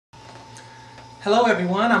Hello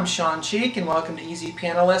everyone, I'm Sean Cheek and welcome to Easy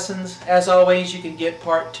Piano Lessons. As always, you can get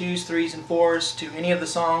part 2s, 3s, and 4s to any of the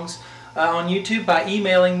songs on YouTube by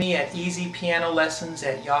emailing me at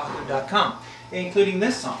easypianolessons@yahoo.com, including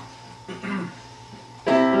this song. I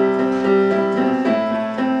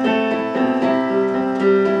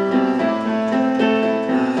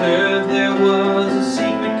heard there was a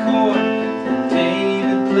secret chord that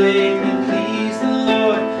David played that pleased the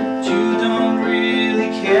Lord, but you don't really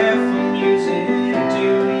care for music.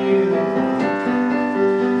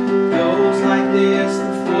 This,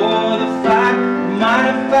 the 4, the 5, might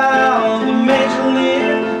have found the major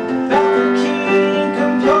lift, felt the king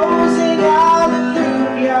composing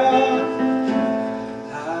hallelujah,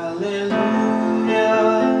 hallelujah,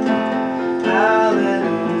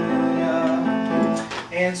 hallelujah,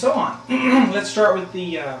 and so on. Let's start with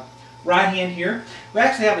the right hand here. We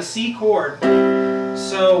actually have a C chord,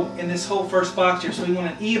 so in this whole first box here, so we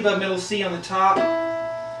want an E above middle C on the top,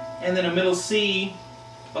 and then a middle C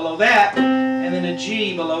below that, and then a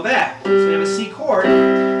G below that. So we have a C chord.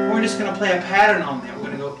 We're just going to play a pattern on there. We're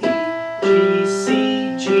going to go E, G,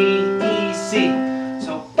 C, G, E, C.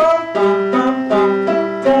 So bum, bum, bum, bum,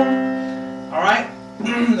 bum, bum. All right.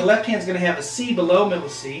 The left hand's going to have a C below middle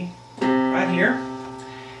C, right here.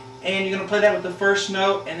 And you're going to play that with the first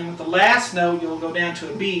note, and then with the last note, you'll go down to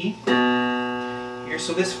a B. Here.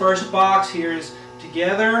 So this first box here is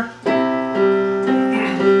together.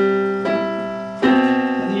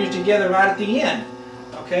 Together right at the end.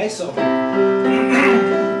 Okay, so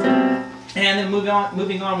and then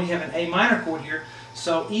moving on, we have an A minor chord here.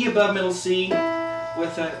 So E above middle C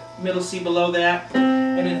with a middle C below that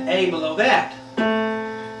and an A below that.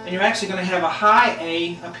 And you're actually going to have a high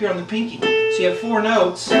A up here on the pinky. So you have 4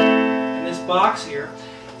 notes in this box here,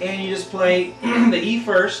 and you just play the E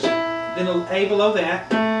first, then the A below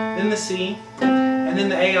that, then the C, and then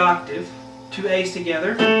the A octave, 2 A's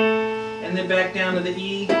together, and then back down to the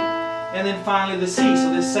E, and then finally the C.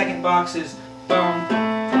 So this second box is bum,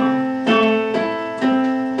 bum, bum.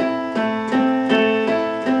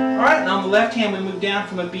 Alright, and on the left hand we move down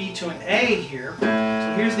from a B to an A here.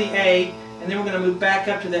 So here's the A, and then we're going to move back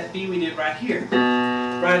up to that B we did right here,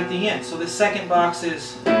 right at the end. So this second box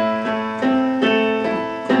is...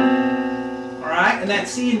 Alright, and that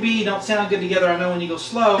C and B don't sound good together, I know, when you go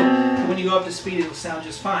slow, but when you go up to speed it'll sound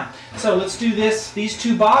just fine. So let's do these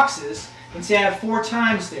 2 boxes. And see, I have 4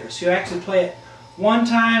 times there. So you actually play it 1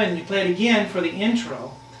 time and you play it again for the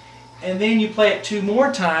intro. And then you play it 2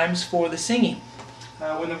 more times for the singing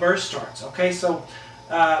when the verse starts. Okay, so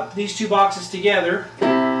these 2 boxes together.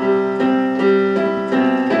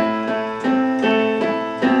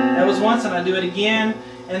 That was once, and I do it again,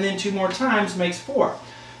 and then 2 more times makes 4.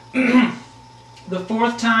 The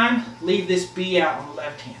 4th time, leave this B out on the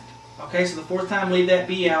left hand. Okay, so the 4th time, leave that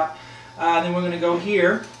B out. Then we're going to go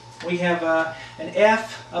here. We have an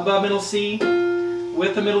F above middle C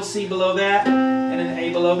with a middle C below that and an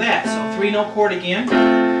A below that. So 3-note chord again,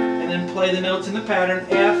 and then play the notes in the pattern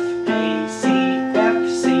F, A, C, F,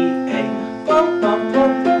 C, A. Bum, bum,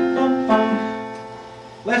 bum, bum, bum, bum.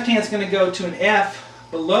 Left hand's going to go to an F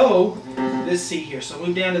below this C here. So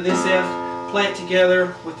move down to this F, play it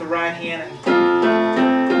together with the right hand, and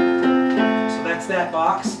so that's that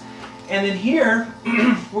box. And then here,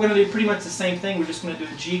 we're going to do pretty much the same thing. We're just going to do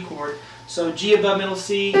a G chord. So G above middle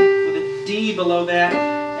C with a D below that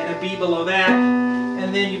and a B below that.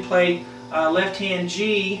 And then you play left hand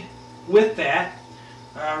G with that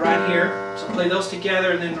right here. So play those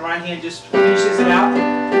together, and then the right hand just finishes it out.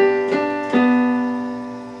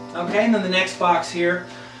 Okay, and then the next box here,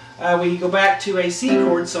 we go back to a C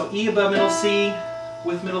chord. So E above middle C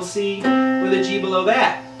with a G below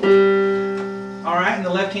that. Alright, and the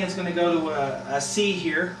left hand's going to go to a C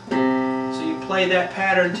here. So you play that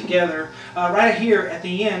pattern together. Right here at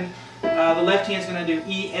the end, the left hand's going to do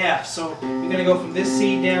E, F. So you're going to go from this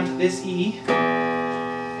C down to this E,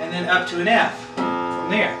 and then up to an F from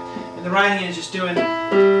there. And the right hand is just doing...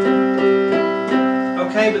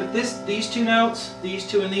 Okay, but these 2 notes, these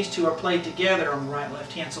 2 and these 2 are played together on the right and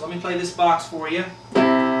left hand. So let me play this box for you.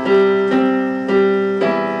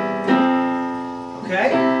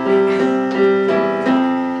 Okay?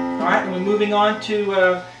 Alright, and we're moving on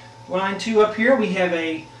to line 2 up here. We have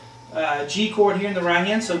a G chord here in the right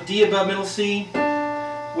hand, so D above middle C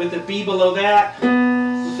with a B below that,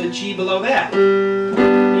 with a G below that.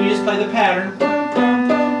 And you just play the pattern.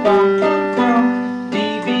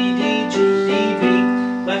 D, B, D, G, D, B.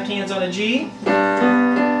 Left hand's on a G.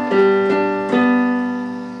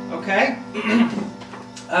 Okay?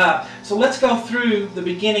 So let's go through the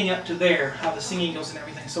beginning up to there, how the singing goes and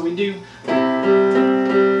everything. So we do...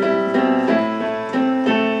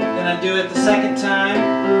 do it the second time.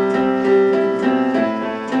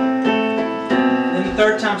 And then the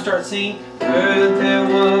third time start singing. Heard there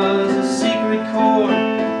was a secret chord.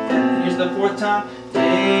 And here's the fourth time.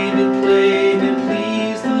 David played and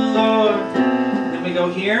pleased the Lord. And then we go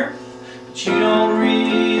here. But you don't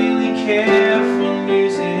really care for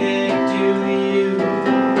music, do you?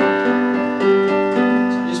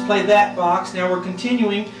 So I just played that box. Now we're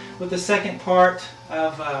continuing with the second part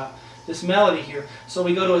of this melody here. So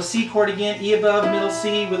we go to a C chord again, E above, middle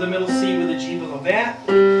C with a middle C with a G below that.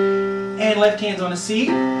 And left hand's on a C.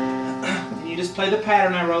 And you just play the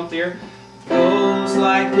pattern I wrote there. Goes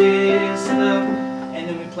like this, and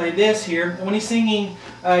then we play this here. And when he's singing,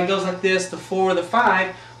 it goes like this, the 4, the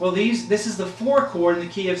 5. Well, this is the 4 chord in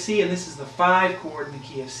the key of C, and this is the 5 chord in the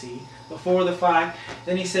key of C. The 4, the 5.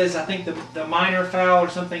 Then he says, I think the minor foul or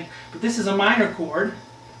something, but this is a minor chord.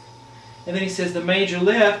 And then he says the major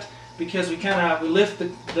lift, because we lift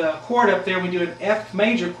the chord up there, we do an F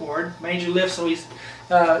major chord, major lift, so he's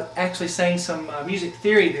actually saying some music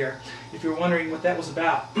theory there, if you're wondering what that was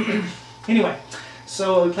about. Anyway,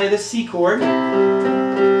 so we play this C chord, and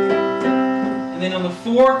then on the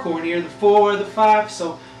 4 chord here, the 4, the 5,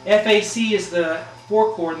 so F-A-C is the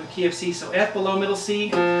 4 chord in the key of C, so F below middle C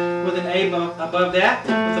with an A above that,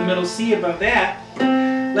 with a middle C above that,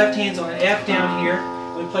 left hand's on an F down here,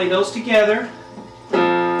 we play those together.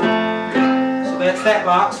 That's that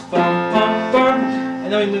box, bum, bum, bum.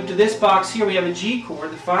 And then we move to this box here, we have a G chord,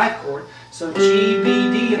 the 5 chord. So G, B,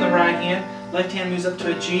 D in the right hand, left hand moves up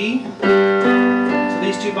to a G. So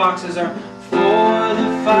these two boxes are 4, the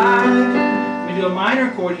 5. We do a minor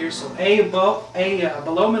chord here, so A below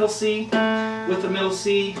middle C, with the middle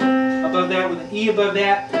C above that, with an E above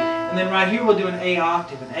that. And then right here we'll do an A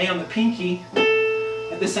octave, an A on the pinky.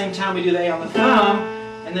 At the same time we do the A on the thumb.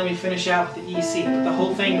 And then we finish out with the E, C. But the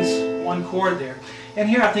whole thing's one chord there. And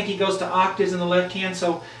here I think he goes to octaves in the left hand,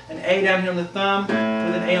 so an A down here on the thumb with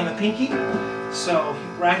an A on the pinky. So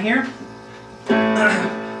right here,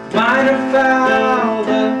 minor foul,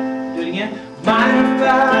 do it again, minor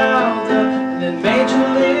foul, and then major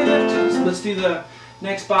lift. So let's do the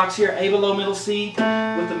next box here, A below middle C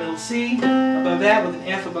with the middle C above that with an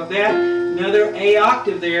F above that. Another A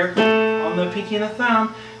octave there on the pinky and the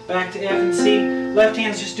thumb. Back to F and C. Left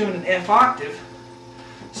hand's just doing an F octave.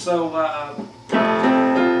 So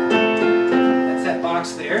that's that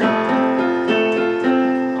box there.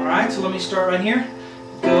 Alright, so let me start right here.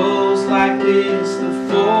 Goes like this, the 4,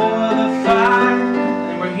 the 5,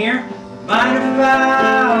 and we're here. Minor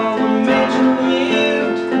foul, the major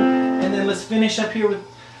lift. And then let's finish up here with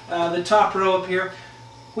the top row up here.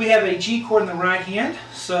 We have a G chord in the right hand,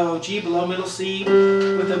 so G below middle C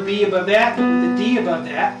with a B above that, with a D above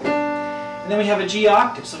that. And then we have a G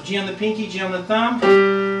octave, so G on the pinky, G on the thumb,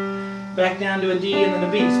 back down to a D and then a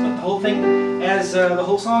B. But the whole thing, as the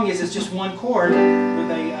whole song is, it's just one chord with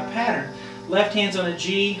a pattern. Left hand's on a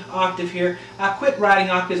G octave here. I quit writing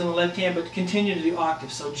octaves on the left hand, but continue to do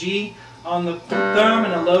octaves. So G on the thumb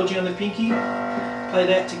and a low G on the pinky. Play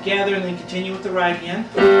that together and then continue with the right hand.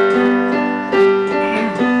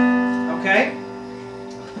 Okay?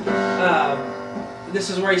 This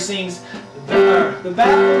is where he sings the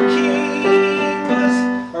baffled keepers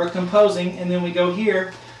are composing, and then we go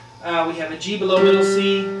here. We have a G below middle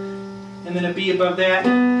C, and then a B above that.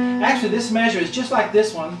 Actually, this measure is just like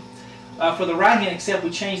this one for the right hand, except we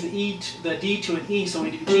change the D to an E, so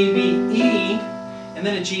we do G, B, E, and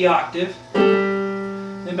then a G octave,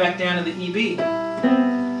 then back down to the E, B.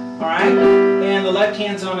 Alright? And the left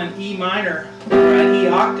hand's on an E minor, or an E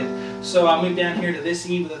octave. So I'll move down here to this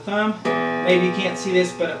E with a thumb. Maybe you can't see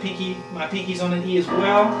this, but my pinky's on an E as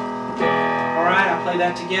well. Alright, I'll play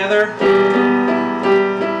that together.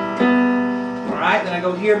 Alright, then I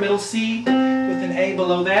go here, middle C, with an A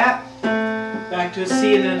below that. Back to a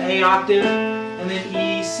C, and then an A octave, and then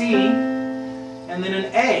E, C, and then an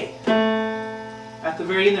A. At the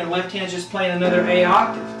very end there, left hand's just playing another A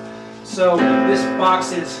octave. So this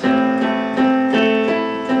box is, and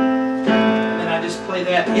then I just play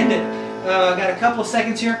that, end it. Got a couple of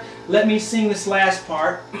seconds here. Let me sing this last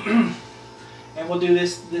part, and we'll do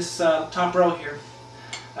this top row here.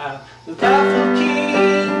 The baffled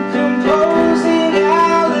king composing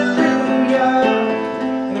hallelujah,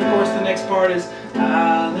 and of course the next part is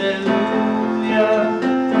hallelujah.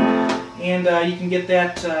 And you can get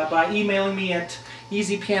that by emailing me at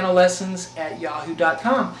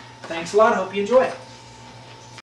easypianolessons@yahoo.com. Thanks a lot. I hope you enjoy it.